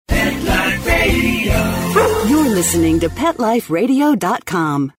listening to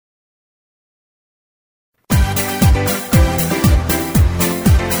PetLifeRadio.com.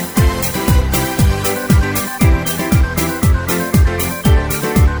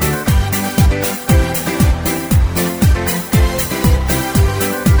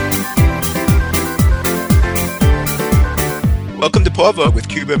 Welcome to Paw Vogue with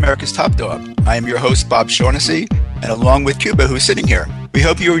Cuba, America's Top Dog. I am your host, Bob Shaughnessy, and along with Cuba, who's sitting here. We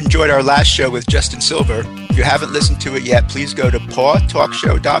hope you enjoyed our last show with Justin Silver. If you haven't listened to it yet, please go to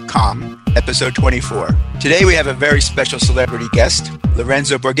pawtalkshow.com, episode 24. Today we have a very special celebrity guest,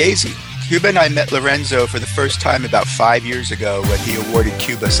 Lorenzo Borghese. Cuba and I met Lorenzo for the first time about 5 years ago when he awarded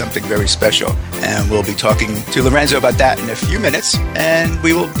Cuba something very special. And we'll be talking to Lorenzo about that in a few minutes. And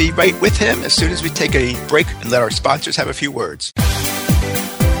we will be right with him as soon as we take a break and let our sponsors have a few words.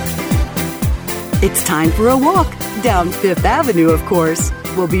 It's time for a walk down Fifth Avenue, of course.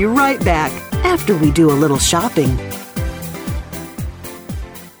 We'll be right back after we do a little shopping.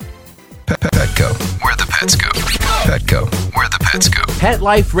 Petco, where the pets go. Petco, where the pets go. Pet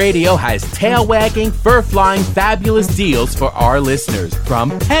Life Radio has tail-wagging, fur-flying, fabulous deals for our listeners from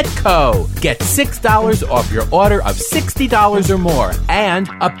Petco. Get $6 off your order of $60 or more and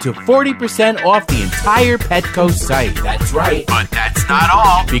up to 40% off the entire Petco site. That's right. But that's not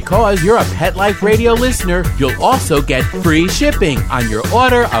all. Because you're a Pet Life Radio listener, you'll also get free shipping on your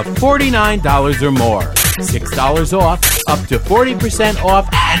order of $49 or more. $6 off, up to 40% off,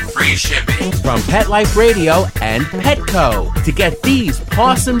 and free shipping from Pet Life Radio and Petco. To get these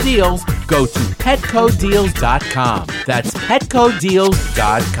awesome deals, go to PetcoDeals.com. That's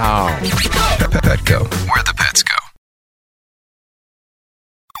PetcoDeals.com. Petco, where the pets go.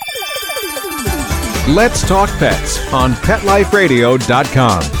 Let's talk pets on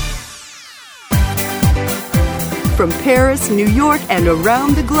PetLifeRadio.com. From Paris, New York, and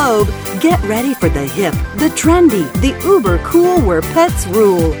around the globe, get ready for the hip, the trendy, the uber cool where pets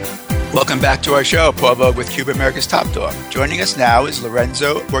rule. Welcome back to our show, Paw Vogue with Cuba, America's Top Dog. Joining us now is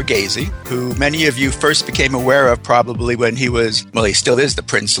Lorenzo Borghese, who many of you first became aware of probably when he still is the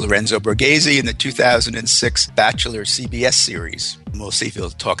Prince Lorenzo Borghese in the 2006 Bachelor CBS series. We'll see if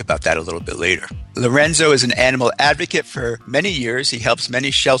he'll talk about that a little bit later. Lorenzo is an animal advocate for many years. He helps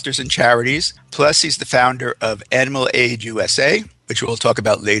many shelters and charities. Plus, he's the founder of Animal Aid USA, which we'll talk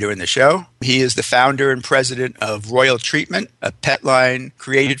about later in the show. He is the founder and president of Royal Treatment, a pet line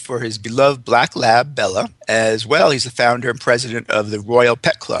created for his beloved black lab, Bella. As well, he's the founder and president of the Royal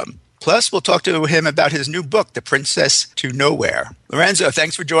Pet Club. Plus, we'll talk to him about his new book, The Princess to Nowhere. Lorenzo,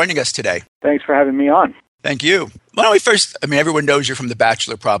 thanks for joining us today. Thanks for having me on. Thank you. Why don't we first, everyone knows you're from The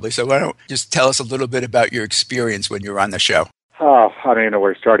Bachelor probably, so why don't you just tell us a little bit about your experience when you were on the show? Oh, I don't even know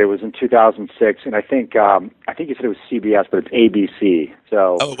where to start. It was in 2006, and I think you said it was CBS, but it's ABC.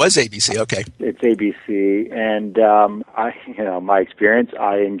 So it was ABC. Okay, it's ABC, and my experience,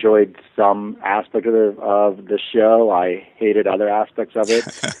 I enjoyed some aspect of the show. I hated other aspects of it.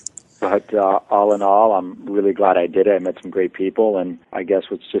 But all in all, I'm really glad I did it. I met some great people, and I guess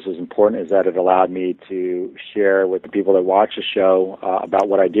what's just as important is that it allowed me to share with the people that watch the show about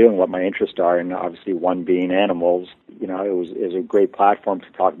what I do and what my interests are, and obviously one being animals. It was a great platform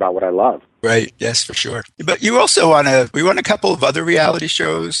to talk about what I love. Right. Yes, for sure. But you also were on a couple of other reality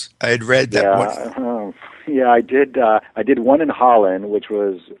shows. I had read that one. Yeah, I did. I did one in Holland, which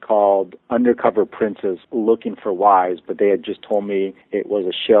was called Undercover Princess Looking for Wives, but they had just told me it was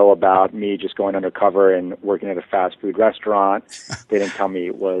a show about me just going undercover and working at a fast food restaurant. They didn't tell me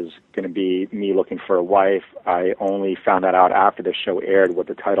it was going to be me looking for a wife. I only found that out after the show aired what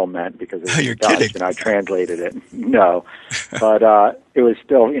the title meant because it was Dutch and I translated it. No, but it was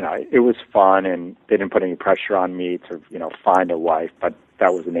still, it was fun, and they didn't put any pressure on me to, find a wife, but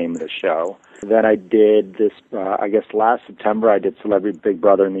that was the name of the show. Then I did this, last September, I did Celebrity Big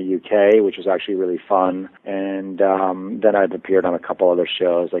Brother in the UK, which was actually really fun. And then I've appeared on a couple other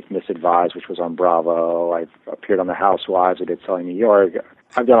shows, like Misadvised, which was on Bravo. I've appeared on The Housewives. I did Selling New York.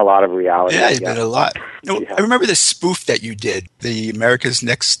 I've done a lot of reality. Yeah, you did a lot. Yeah. I remember the spoof that you did, the America's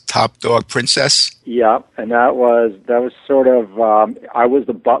Next Top Dog Princess. Yeah, and that was sort of, I was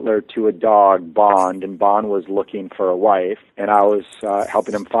the butler to a dog, Bond, and Bond was looking for a wife, and I was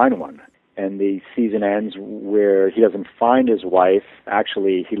helping him find one. And the season ends where he doesn't find his wife.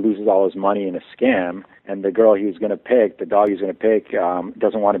 Actually, he loses all his money in a scam, and the girl he was going to pick, the dog he was going to pick,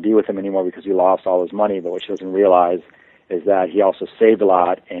 doesn't want to be with him anymore because he lost all his money, but what she doesn't realize is that he also saved a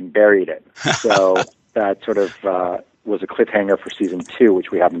lot and buried it. So that sort of was a cliffhanger for season 2,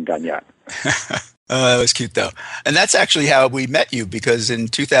 which we haven't done yet. That was cute, though. And that's actually how we met you, because in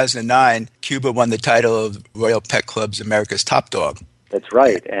 2009, Cuba won the title of Royal Pet Club's America's Top Dog. That's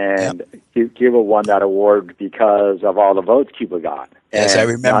right. And Cuba won that award because of all the votes Cuba got. Yes, I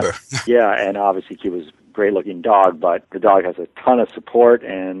remember. And obviously Cuba's a great-looking dog, but the dog has a ton of support,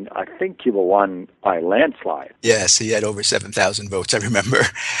 and I think Cuba won by a landslide. Yes, he had over 7,000 votes, I remember.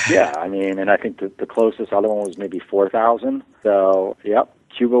 Yeah, I mean, and I think the closest other one was maybe 4,000. So, yep.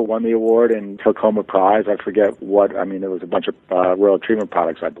 Cuba won the award and took home a prize. I forget what. I mean, there was a bunch of Royal Treatment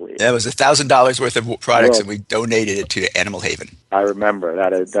products, I believe. That was $1,000 worth of products, and we donated it to Animal Haven. I remember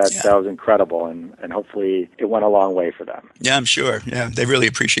that. That was incredible, and hopefully it went a long way for them. Yeah, I'm sure. Yeah, they really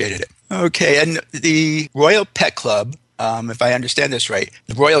appreciated it. Okay, and the Royal Pet Club, if I understand this right,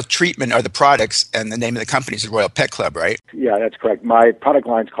 the Royal Treatment are the products, and the name of the company is the Royal Pet Club, right? Yeah, that's correct. My product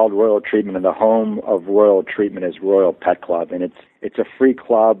line is called Royal Treatment, and the home of Royal Treatment is Royal Pet Club, and it's a free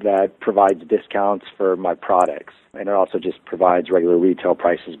club that provides discounts for my products. And it also just provides regular retail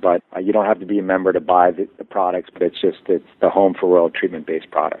prices, but you don't have to be a member to buy the products, but it's the home for Royal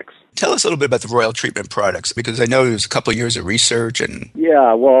Treatment-based products. Tell us a little bit about the Royal Treatment products, because I know there's a couple of years of research and...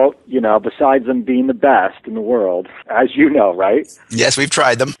 Yeah, well, besides them being the best in the world, as you know, right? Yes, we've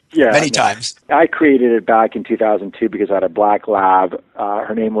tried them many times. I created it back in 2002 because I had a black lab.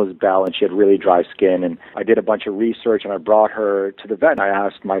 Her name was Belle, and she had really dry skin, and I did a bunch of research, and I brought her to the vet, and I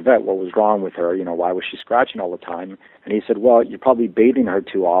asked my vet what was wrong with her, why was she scratching all the time? And he said, well, you're probably bathing her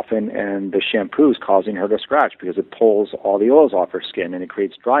too often, and the shampoo is causing her to scratch because it pulls all the oils off her skin and it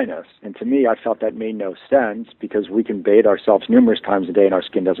creates dryness. And to me, I felt that made no sense because we can bathe ourselves numerous times a day and our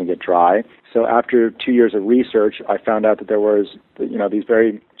skin doesn't get dry. So after 2 years of research, I found out that there was, these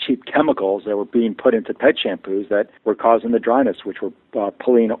very cheap chemicals that were being put into pet shampoos that were causing the dryness, which were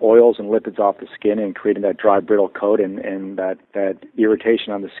pulling oils and lipids off the skin and creating that dry, brittle coat and that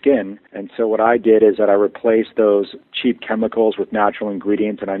irritation on the skin. And so what I did is that I replaced those cheap chemicals with natural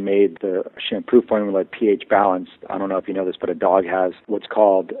ingredients, and I made the shampoo formula pH balanced. I don't know if you know this, but a dog has what's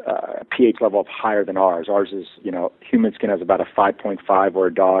called a pH level of higher than ours. Ours is, human skin has about a 5.5, where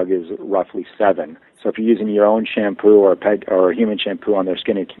a dog is roughly 7. So if you're using your own shampoo or a pet or a human shampoo on their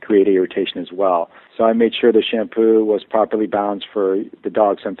skin, it can create irritation as well. So I made sure the shampoo was properly balanced for the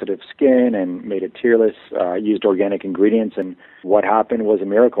dog's sensitive skin and made it tearless. I used organic ingredients, and what happened was a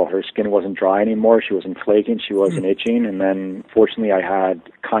miracle. Her skin wasn't dry anymore. She wasn't flaking. She wasn't itching. And then, fortunately, I had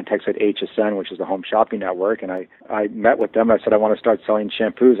contacts at HSN, which is the Home Shopping Network, and I met with them. I said, I want to start selling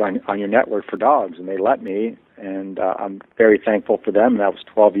shampoos on your network for dogs, and they let me. And I'm very thankful for them. That was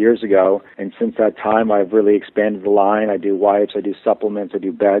 12 years ago. And since that time, I've really expanded the line. I do wipes, I do supplements, I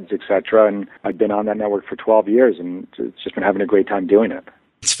do beds, etc. And I've been on that network for 12 years, and it's just been having a great time doing it.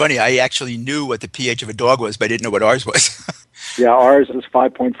 It's funny. I actually knew what the pH of a dog was, but I didn't know what ours was. Yeah, ours is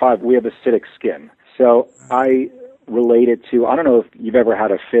 5.5. We have acidic skin. So I relate it to, I don't know if you've ever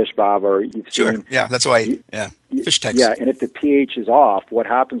had a fish, Bob, or you've seen... Sure, yeah, that's why, fish tanks. Yeah, and if the pH is off, what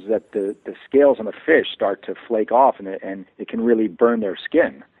happens is that the scales on the fish start to flake off, and it can really burn their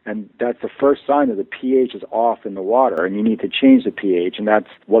skin. And that's the first sign that the pH is off in the water, and you need to change the pH, and that's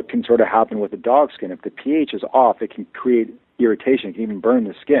what can sort of happen with the dog skin. If the pH is off, it can create irritation. It can even burn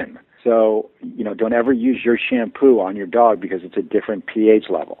the skin. So, don't ever use your shampoo on your dog because it's a different pH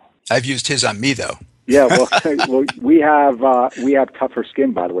level. I've used his on me, though. Yeah, well, we have tougher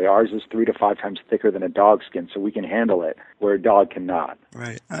skin, by the way. Ours is 3 to 5 times thicker than a dog's skin, so we can handle it where a dog cannot.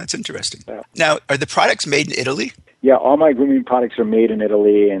 Right. That's interesting. Yeah. Now, are the products made in Italy? Yeah, all my grooming products are made in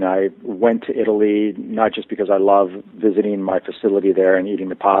Italy, and I went to Italy not just because I love visiting my facility there and eating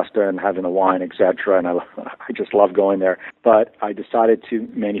the pasta and having the wine, etc., and I just love going there, but I decided to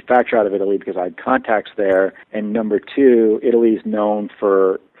manufacture out of Italy because I had contacts there, and number two, Italy is known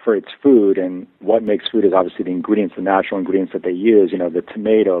for its food, and what makes food is obviously the ingredients, the natural ingredients that they use, the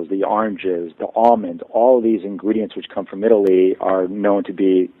tomatoes, the oranges, the almonds, all of these ingredients which come from Italy are known to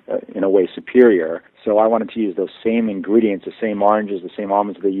be, in a way, superior. So I wanted to use those same ingredients, the same oranges, the same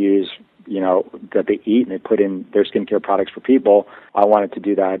almonds that they use, that they eat and they put in their skincare products for people. I wanted to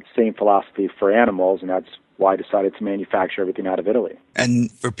do that same philosophy for animals, and that's why I decided to manufacture everything out of Italy.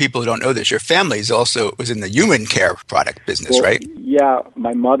 And for people who don't know this, your family also was in the human care product business, right? Yeah,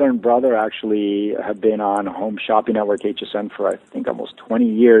 my mother and brother actually have been on Home Shopping Network HSN for, I think, almost 20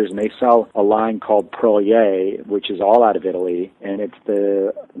 years, and they sell a line called Perlier, which is all out of Italy, and it's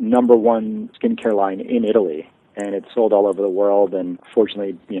the number one skincare line in Italy. And it's sold all over the world, and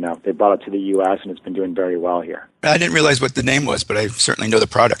fortunately, they brought it to the U.S., and it's been doing very well here. I didn't realize what the name was, but I certainly know the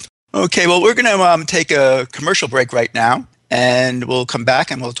product. Okay, well, we're going to take a commercial break right now, and we'll come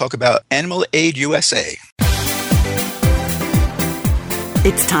back and we'll talk about Animal Aid USA.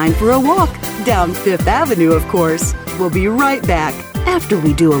 It's time for a walk down Fifth Avenue, of course. We'll be right back after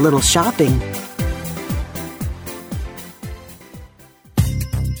we do a little shopping.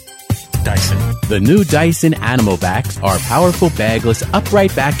 Dyson. The new Dyson Animal Vacs are powerful bagless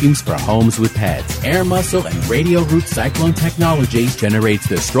upright vacuums for homes with pets. Air muscle and radio root cyclone technology generates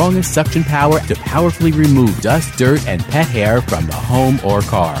the strongest suction power to powerfully remove dust, dirt, and pet hair from the home or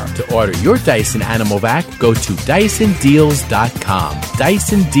car. To order your Dyson Animal Vac, go to DysonDeals.com.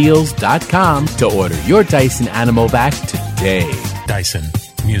 DysonDeals.com to order your Dyson Animal Vac today. Dyson.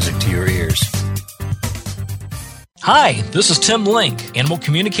 Music to your ears. Hi, this is Tim Link, animal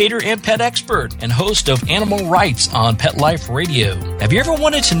communicator and pet expert and host of Animal Rights on Pet Life Radio. Have you ever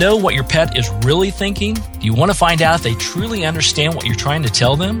wanted to know what your pet is really thinking? Do you want to find out if they truly understand what you're trying to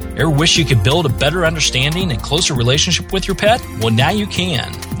tell them? Ever wish you could build a better understanding and closer relationship with your pet? Well, now you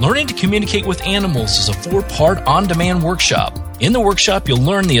can. Learning to Communicate with Animals is a 4-part on-demand workshop. In the workshop, you'll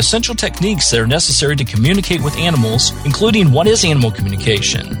learn the essential techniques that are necessary to communicate with animals, including what is animal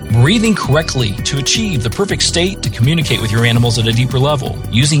communication, breathing correctly to achieve the perfect state to communicate with your animals at a deeper level,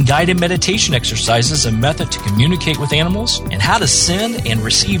 using guided meditation exercises and method to communicate with animals, and how to send and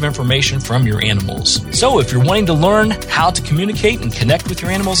receive information from your animals. So if you're wanting to learn how to communicate and connect with your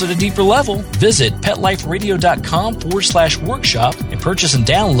animals at a deeper level, visit PetLifeRadio.com/workshop and purchase and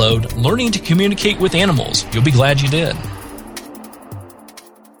download Learning to Communicate with Animals. You'll be glad you did.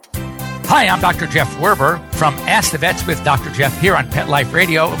 Hi, I'm Dr. Jeff Werber from Ask the Vets with Dr. Jeff here on Pet Life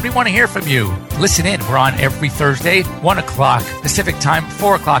Radio. We want to hear from you. Listen in. We're on every Thursday, 1 o'clock Pacific Time,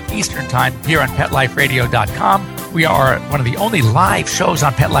 4 o'clock Eastern Time here on PetLifeRadio.com. We are one of the only live shows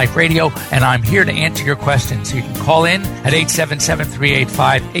on Pet Life Radio, and I'm here to answer your questions. So you can call in at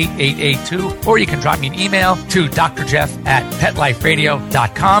 877-385-8882, or you can drop me an email to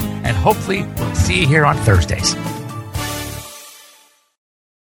drjeff@PetLifeRadio.com, and hopefully we'll see you here on Thursdays.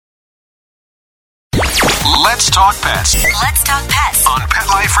 Let's talk pets. Let's talk pets On Pet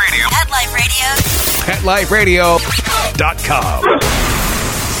Life Radio. Pet Life Radio. PetLifeRadio.com.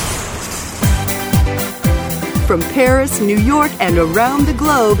 From Paris, New York, and around the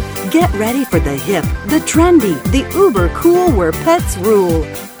globe, get ready for the hip, the trendy, the uber cool where pets rule.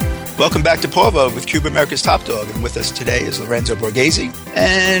 Welcome back to Paw Vogue with Cube America's Top Dog, and with us today is Lorenzo Borghese,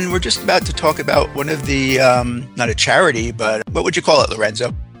 and we're just about to talk about one of the, not a charity, but what would you call it,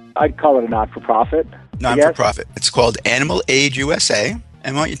 Lorenzo? I'd call it a not-for-profit. Non-for-profit. It's called Animal Aid USA.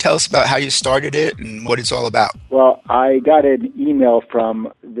 And why don't you tell us about how you started it and what it's all about? Well, I got an email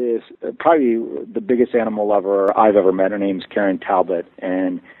from this, probably the biggest animal lover I've ever met. Her name's Karen Talbot,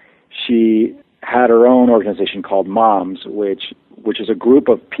 and she had her own organization called Moms, which is a group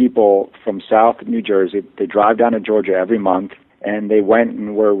of people from South New Jersey. They drive down to Georgia every month, and they went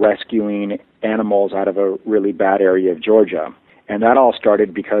and were rescuing animals out of a really bad area of Georgia. And that all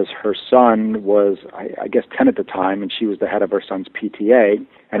started because her son was, I guess, 10 at the time, and she was the head of her son's PTA.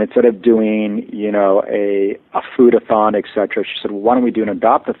 And instead of doing, a food-a-thon, et cetera, she said, well, why don't we do an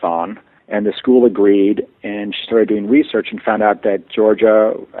adopt-a-thon? And the school agreed, and she started doing research and found out that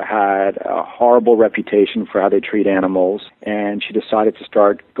Georgia had a horrible reputation for how they treat animals, and she decided to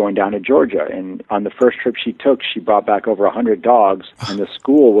start going down to Georgia. And on the first trip she took, she brought back over 100 dogs, and the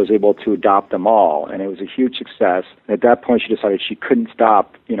school was able to adopt them all, and it was a huge success. And at that point, she decided she couldn't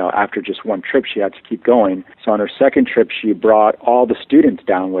stop, after just one trip. She had to keep going. So on her second trip, she brought all the students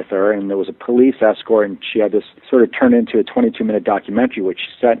down with her, and there was a police escort, and she had this sort of turned into a 22-minute documentary, which she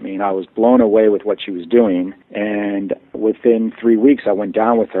sent me, and I was blown away with what she was doing. And within 3 weeks, I went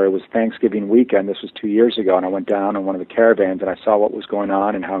down with her. It was Thanksgiving weekend. This was 2 years ago, and I went down on one of the caravans, and I saw what was going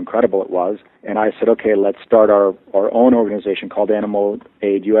on and how incredible it was. And I said, okay, let's start our own organization called Animal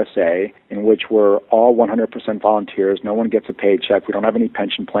Aid USA, in which we're all 100% volunteers. No one gets a paycheck. We don't have any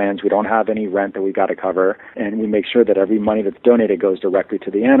pension plans. We don't have any rent that we got to cover. And we make sure that every money that's donated goes directly to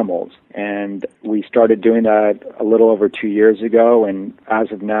the animals. And we started doing that a little over 2 years ago. And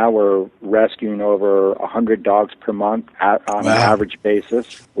as of now, we're rescuing over 100 dogs per month on an average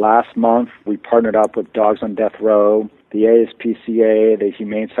basis. Last month, we partnered up with Dogs on Death Row, the ASPCA, the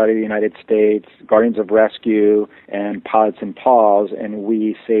Humane Society of the United States, Guardians of Rescue, and Pods and Paws, and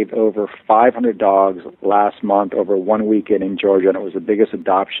we saved over 500 dogs last month over 1 weekend in Georgia, and it was the biggest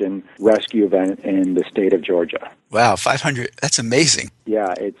adoption rescue event in the state of Georgia. Wow, 500. That's amazing.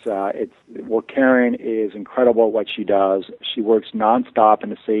 Yeah, well, Karen is incredible at what she does. She works nonstop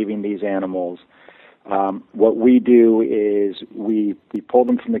into saving these animals. What we do is we pull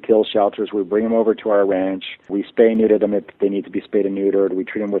them from the kill shelters, we bring them over to our ranch, we spay and neuter them if they need to be spayed and neutered, we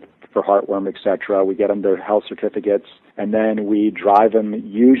treat them for heartworm, etc. We get them their health certificates, and then we drive them,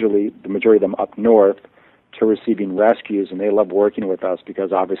 usually the majority of them, up north to receiving rescues, and they love working with us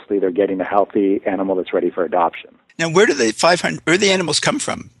because obviously they're getting a healthy animal that's ready for adoption. Now, where do the animals come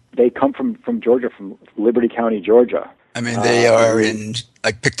from? They come from Georgia, from Liberty County, Georgia. I mean, they are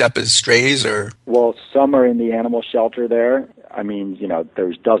picked up as strays, or? Well, some are in the animal shelter there. I mean,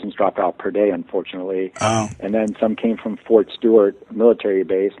 there's dozens drop out per day, unfortunately. Oh. And then some came from Fort Stewart military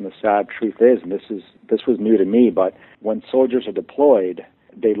base. And the sad truth is, and this was new to me, but when soldiers are deployed,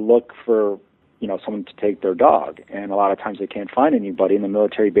 they look for someone to take their dog, and a lot of times they can't find anybody, and the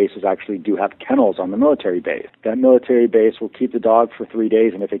military bases actually do have kennels on the military base. That military base will keep the dog for 3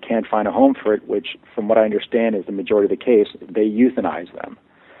 days, and if they can't find a home for it, which from what I understand is the majority of the case, they euthanize them.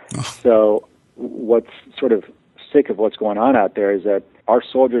 Oh. So what's sort of sick of what's going on out there is that our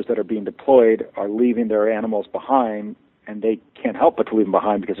soldiers that are being deployed are leaving their animals behind, and they can't help but to leave them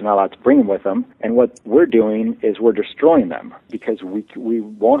behind because they're not allowed to bring them with them. And what we're doing is we're destroying them because we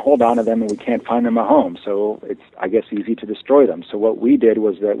won't hold on to them and we can't find them a home. So it's, I guess, easy to destroy them. So what we did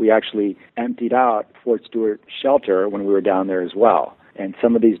was that we actually emptied out Fort Stewart shelter when we were down there as well. And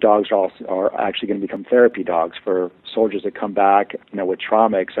some of these dogs are actually going to become therapy dogs for soldiers that come back, with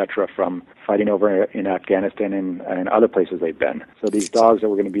trauma, et cetera, from fighting over in Afghanistan and other places they've been. So these dogs that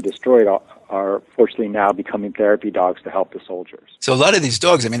were going to be destroyed are fortunately now becoming therapy dogs to help the soldiers. So a lot of these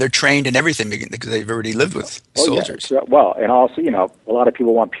dogs, I mean, they're trained in everything because they've already lived with soldiers. Yeah. Well, and also, a lot of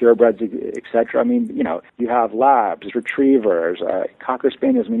people want purebreds, et cetera. I mean, you have labs, retrievers, Cocker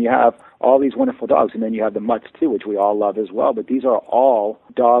Spaniels. I mean, you have all these wonderful dogs, and then you have the mutts too, which we all love as well. But these are all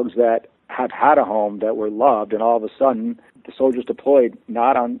dogs that have had a home that were loved, and all of a sudden the soldiers deployed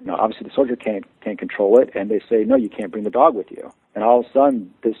obviously the soldier can't control it, and they say, no, you can't bring the dog with you. And all of a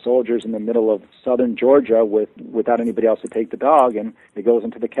sudden, this soldier's in the middle of southern Georgia without anybody else to take the dog, and it goes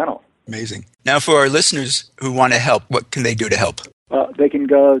into the kennel. Amazing. Now, for our listeners who want to help, what can they do to help? They can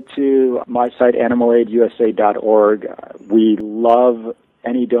go to my site, animalaidusa.org. We love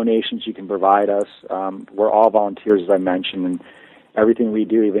any donations you can provide us. We're all volunteers, as I mentioned, and everything we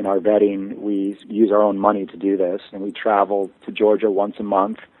do, even our vetting, we use our own money to do this, and we travel to Georgia once a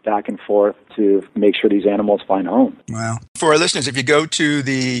month, back and forth, to make sure these animals find home. Wow. For our listeners, if you go to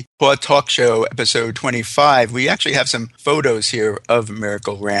the Paw Talk Show, episode 25, we actually have some photos here of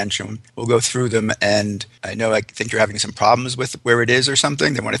Miracle Ranch, and we'll go through them, and I think you're having some problems with where it is or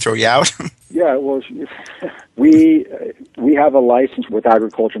something. They want to throw you out. Yeah, well, we have a license with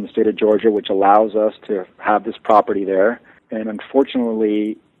agriculture in the state of Georgia, which allows us to have this property there. And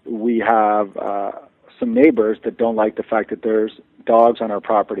unfortunately, we have some neighbors that don't like the fact that there's dogs on our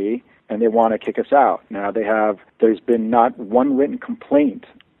property, and they want to kick us out. Now, there's been not one written complaint,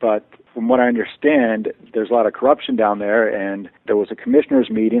 but from what I understand, there's a lot of corruption down there, and there was a commissioners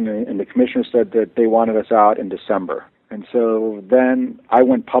meeting, and the commissioner said that they wanted us out in December. And so then I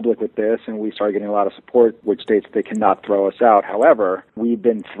went public with this, and we started getting a lot of support, which states they cannot throw us out. However, we've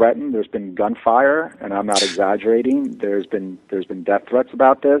been threatened. There's been gunfire, and I'm not exaggerating. There's been death threats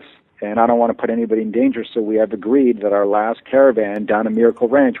about this, and I don't want to put anybody in danger. So we have agreed that our last caravan down at Miracle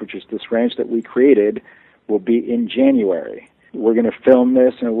Ranch, which is this ranch that we created, will be in January. We're going to film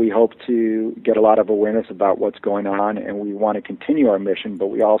this, and we hope to get a lot of awareness about what's going on, and we want to continue our mission, but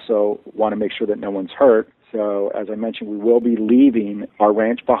we also want to make sure that no one's hurt. So, as I mentioned, we will be leaving our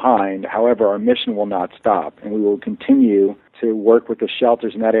ranch behind. However, our mission will not stop, and we will continue to work with the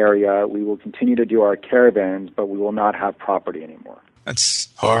shelters in that area. We will continue to do our caravans, but we will not have property anymore. That's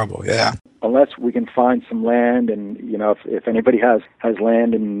horrible, yeah. Unless we can find some land, and if anybody has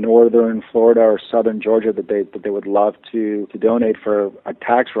land in northern Florida or southern Georgia that they would love to donate for a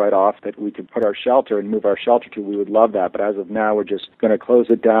tax write-off that we could put our shelter and move our shelter to, we would love that. But as of now, we're just going to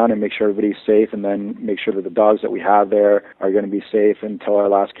close it down and make sure everybody's safe, and then make sure that the dogs that we have there are going to be safe until our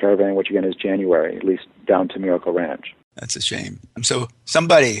last caravan, which again is January, at least down to Miracle Ranch. That's a shame. So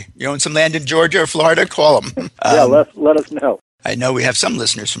somebody, you own some land in Georgia or Florida, call them. Yeah, let us know. I know we have some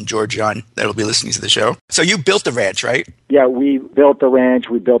listeners from Georgia on that'll be listening to the show. So you built the ranch, right? Yeah, we built the ranch.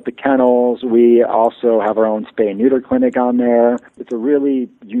 We built the kennels. We also have our own spay and neuter clinic on there. It's a really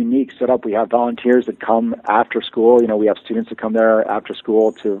unique setup. We have volunteers that come after school. We have students that come there after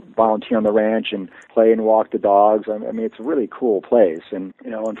school to volunteer on the ranch and play and walk the dogs. I mean, it's a really cool place. And,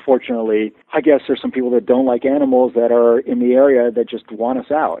 unfortunately, I guess there's some people that don't like animals that are in the area that just want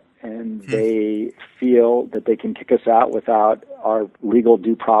us out. And they feel that they can kick us out without our legal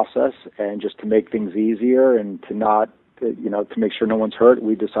due process, and just to make things easier and to not, to make sure no one's hurt,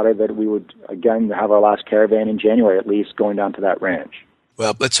 we decided that we would, again, have our last caravan in January, at least, going down to that ranch.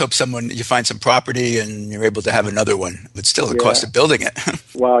 Well, let's hope you find some property and you're able to have another one. But still, the cost of building it.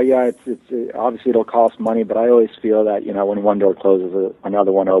 Well, yeah, it's obviously it'll cost money, but I always feel that, when one door closes,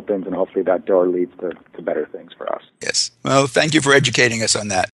 another one opens, and hopefully that door leads to better things for us. Yes. Well, thank you for educating us on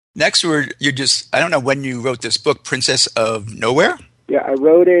that. Next, I don't know when you wrote this book, Princess of Nowhere? Yeah, I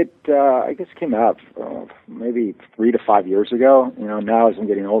wrote it, I guess it came out maybe 3 to 5 years ago. Now as I'm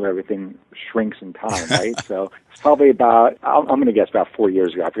getting older, everything shrinks in time, right? So it's probably about, I'm going to guess about 4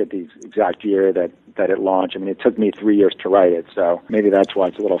 years ago. I forget the exact year that it launched. I mean, it took me 3 years to write it, so maybe that's why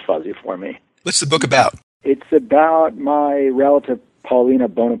it's a little fuzzy for me. What's the book about? It's about my relative Paulina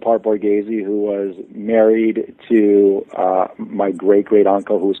Bonaparte Borghese, who was married to my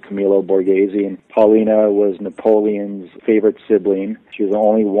great-great-uncle, who was Camillo Borghese. And Paulina was Napoleon's favorite sibling. She was the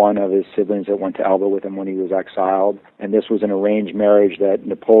only one of his siblings that went to Elba with him when he was exiled. And this was an arranged marriage that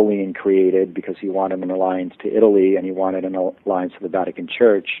Napoleon created because he wanted an alliance to Italy and he wanted an alliance to the Vatican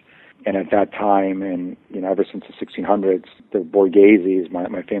Church. And at that time, and ever since the 1600s, the Borgheses,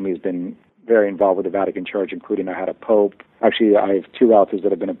 my family has been very involved with the Vatican Church, including I had a pope. Actually, I have 2 relatives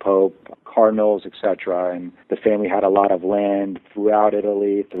that have been a pope, cardinals, etc. And the family had a lot of land throughout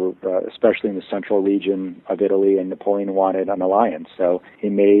Italy, especially in the central region of Italy, and Napoleon wanted an alliance. So he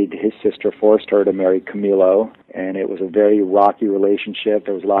made his sister, forced her to marry Camillo, and it was a very rocky relationship.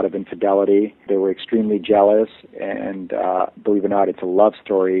 There was a lot of infidelity. They were extremely jealous, and believe it or not, it's a love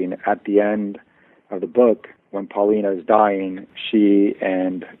story. And at the end of the book, when Paulina is dying, she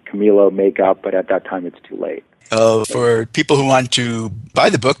and Camillo make up, but at that time it's too late. For people who want to buy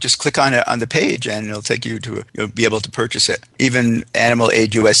the book, just click on it on the page and it'll take you to, you'll be able to purchase it. Even Animal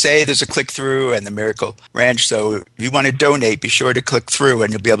Aid USA, there's a click through, and the Miracle Ranch. So if you want to donate, be sure to click through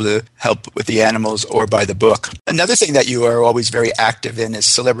and you'll be able to help with the animals or buy the book. Another thing that you are always very active in is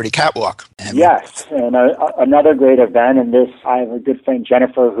Celebrity Catwalk. Yes, and another great event. And this, I have a good friend,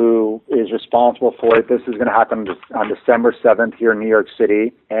 Jennifer, who is responsible for it. This is going to happen on December 7th here in New York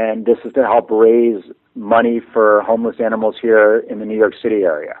City. And this is to help raise money for homeless animals here in the New York City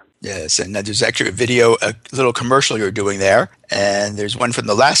area. Yes, and there's actually a little commercial you're doing there, and there's one from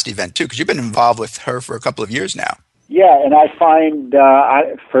the last event too, because you've been involved with her for a couple of years now. Yeah, and I find,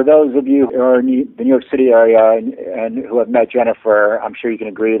 for those of you who are in the New York City area and who have met Jennifer, I'm sure you can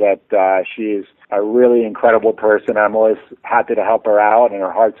agree that she's a really incredible person. I'm always happy to help her out, and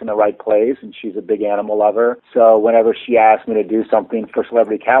her heart's in the right place, and she's a big animal lover. So whenever she asks me to do something for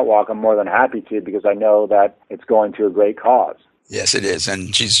Celebrity Catwalk, I'm more than happy to, because I know that it's going to a great cause. Yes, it is.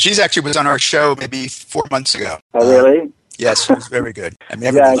 And she's actually was on our show maybe 4 months ago. Oh, really? Yes, she was very good. I mean,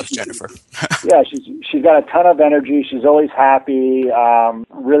 everyone loves Jennifer. Yeah, she's got a ton of energy. She's always happy.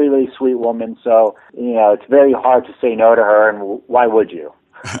 Really, really sweet woman. So, it's very hard to say no to her, and why would you?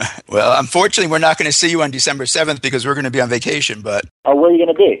 Well, unfortunately, we're not going to see you on December 7th because we're going to be on vacation, but... Oh, where are you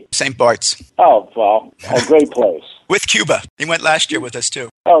going to be? St. Bart's. Oh, well, a great place. With Cuba. He went last year with us, too.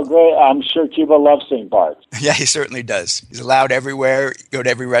 Oh, great. I'm sure Cuba loves St. Bart's. Yeah, he certainly does. He's allowed everywhere, go to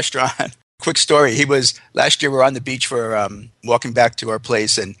every restaurant. Quick story. Last year we were on the beach for walking back to our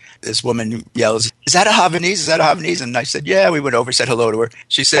place, and this woman yells, "Is that a Havanese? Is that a Havanese?" And I said, "Yeah." We went over, said hello to her.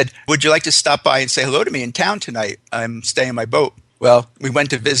 She said, "Would you like to stop by and say hello to me in town tonight? I'm staying in my boat." Well, we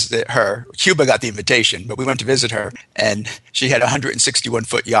went to visit her. Cuba got the invitation, but we went to visit her, and she had a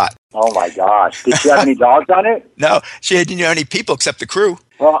 161-foot yacht. Oh, my gosh. Did she have any dogs on it? No, she didn't know any people except the crew.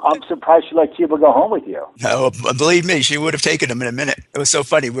 Well, I'm surprised she let Cuba go home with you. No, believe me, she would have taken him in a minute. It was so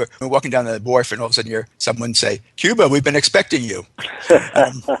funny. We're walking down the wharf, and all of a sudden you hear someone say, "Cuba, we've been expecting you."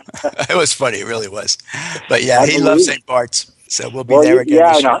 It was funny. It really was. But yeah, he loves St. Bart's. So we'll be there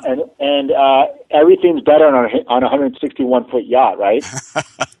again. Yeah, and everything's better on a 161-foot yacht, right?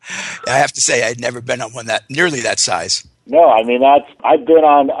 I have to say, I'd never been on one nearly that size. No, I mean, I've been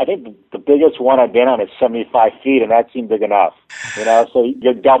on, I think the biggest one I've been on is 75 feet, and that seemed big enough. So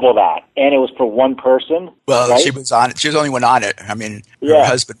you're double that. And it was for one person. Well, right? She was on it. She was the only one on it. I mean, her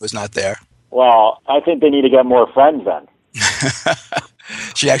husband was not there. Well, I think they need to get more friends then.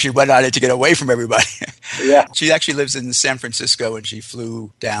 She actually went on it to get away from everybody. Yeah. She actually lives in San Francisco, and she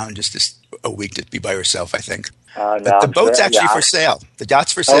flew down just a week to be by herself, I think. But the boat's actually for sale. The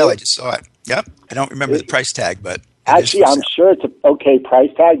yacht's for sale. I just saw it. Yep. I don't remember the price tag, but... Actually, I'm sure it's an okay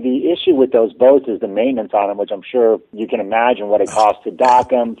price tag. The issue with those boats is the maintenance on them, which I'm sure you can imagine what it costs to dock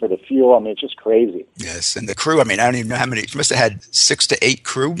them, for the fuel. I mean, it's just crazy. Yes, and the crew, I mean, I don't even know how many. She must have had 6 to 8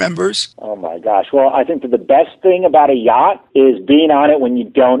 crew members. Oh, my gosh. Well, I think that the best thing about a yacht is being on it when you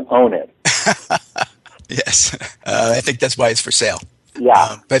don't own it. Yes, I think that's why it's for sale.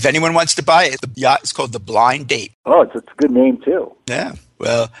 Yeah. But if anyone wants to buy it, the yacht is called the Blind Date. Oh, it's a good name, too. Yeah.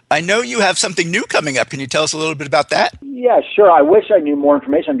 Well, I know you have something new coming up. Can you tell us a little bit about that? Yeah, sure. I wish I knew more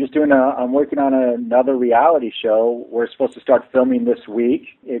information. I'm working on another reality show. We're supposed to start filming this week.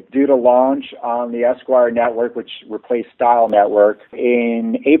 It's due to launch on the Esquire Network, which replaced Style Network,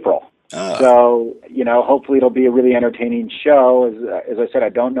 in April. Oh. So, hopefully it'll be a really entertaining show. As I said, I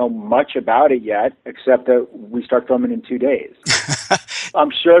don't know much about it yet, except that we start filming in 2 days.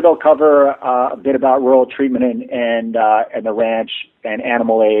 I'm sure they'll cover a bit about rural treatment and the ranch and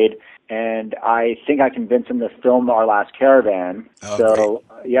animal aid. And I think I convinced them to film Our Last Caravan. Oh, so,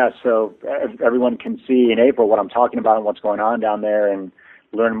 great. So everyone can see in April what I'm talking about and what's going on down there and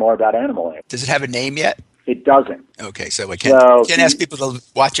learn more about animal aid. Does it have a name yet? It doesn't. Okay, so I can't ask people to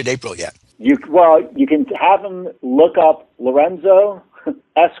watch in April yet. You can have them look up Lorenzo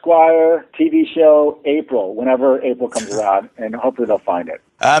Esquire TV show April, whenever April comes around, and hopefully they'll find it.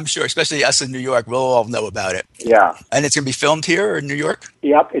 I'm sure, especially us in New York, we'll all know about it. Yeah. And it's going to be filmed here in New York?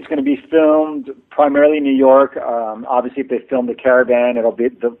 Yep, it's going to be filmed primarily in New York. Obviously, if they film the caravan, there'll be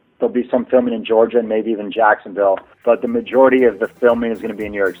some filming in Georgia and maybe even Jacksonville. But the majority of the filming is going to be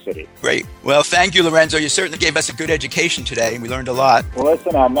in New York City. Great. Well, thank you, Lorenzo. You certainly gave us a good education today, and we learned a lot. Well,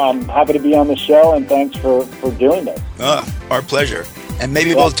 listen, I'm happy to be on the show, and thanks for doing this. Our pleasure. And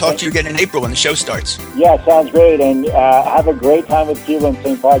maybe we'll talk to you again in April when the show starts. Yeah, sounds great. And have a great time with Cuba and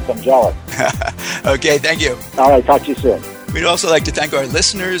St. Parks. I'm jealous. Okay, thank you. All right, talk to you soon. We'd also like to thank our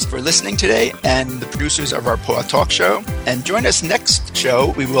listeners for listening today and the producers of our Paw Talk show. And join us next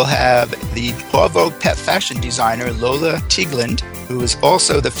show. We will have the Paw Vogue pet fashion designer Lola Teagland, who is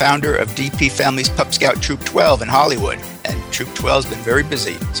also the founder of DP Family's Pup Scout Troop 12 in Hollywood. And Troop 12 has been very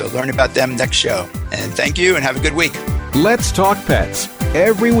busy. So learn about them next show. And thank you and have a good week. Let's Talk Pets,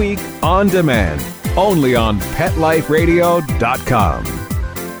 every week on demand, only on PetLifeRadio.com.